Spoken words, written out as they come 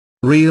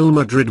Real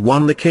Madrid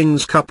won the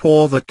King's Cup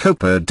or the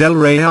Copa del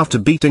Rey after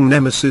beating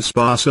nemesis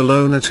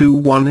Barcelona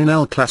 2-1 in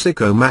El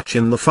Clasico match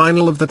in the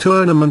final of the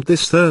tournament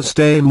this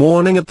Thursday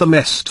morning at the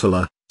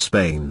Mestala,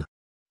 Spain.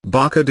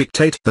 Barca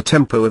dictated the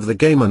tempo of the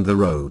game and the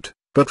road,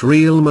 but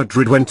Real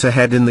Madrid went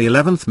ahead in the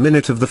 11th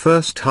minute of the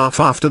first half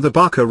after the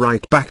Barca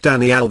right back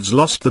Dani Alves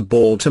lost the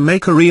ball to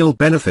make a real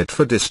benefit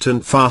for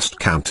distant fast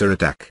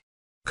counter-attack.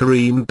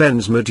 Karim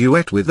Benzema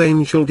duet with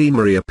Angel Di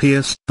Maria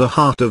pierced the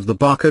heart of the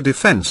Barca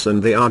defense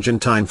and the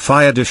Argentine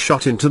fired a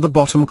shot into the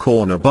bottom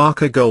corner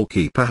Barca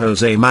goalkeeper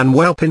Jose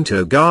Manuel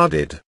Pinto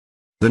guarded.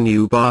 The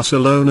new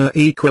Barcelona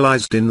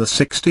equalized in the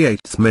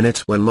 68th minute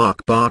when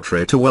Marc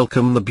Bartra to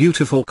welcome the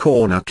beautiful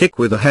corner kick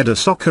with a header.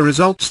 Soccer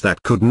results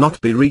that could not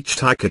be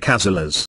reached. Iker Casillas.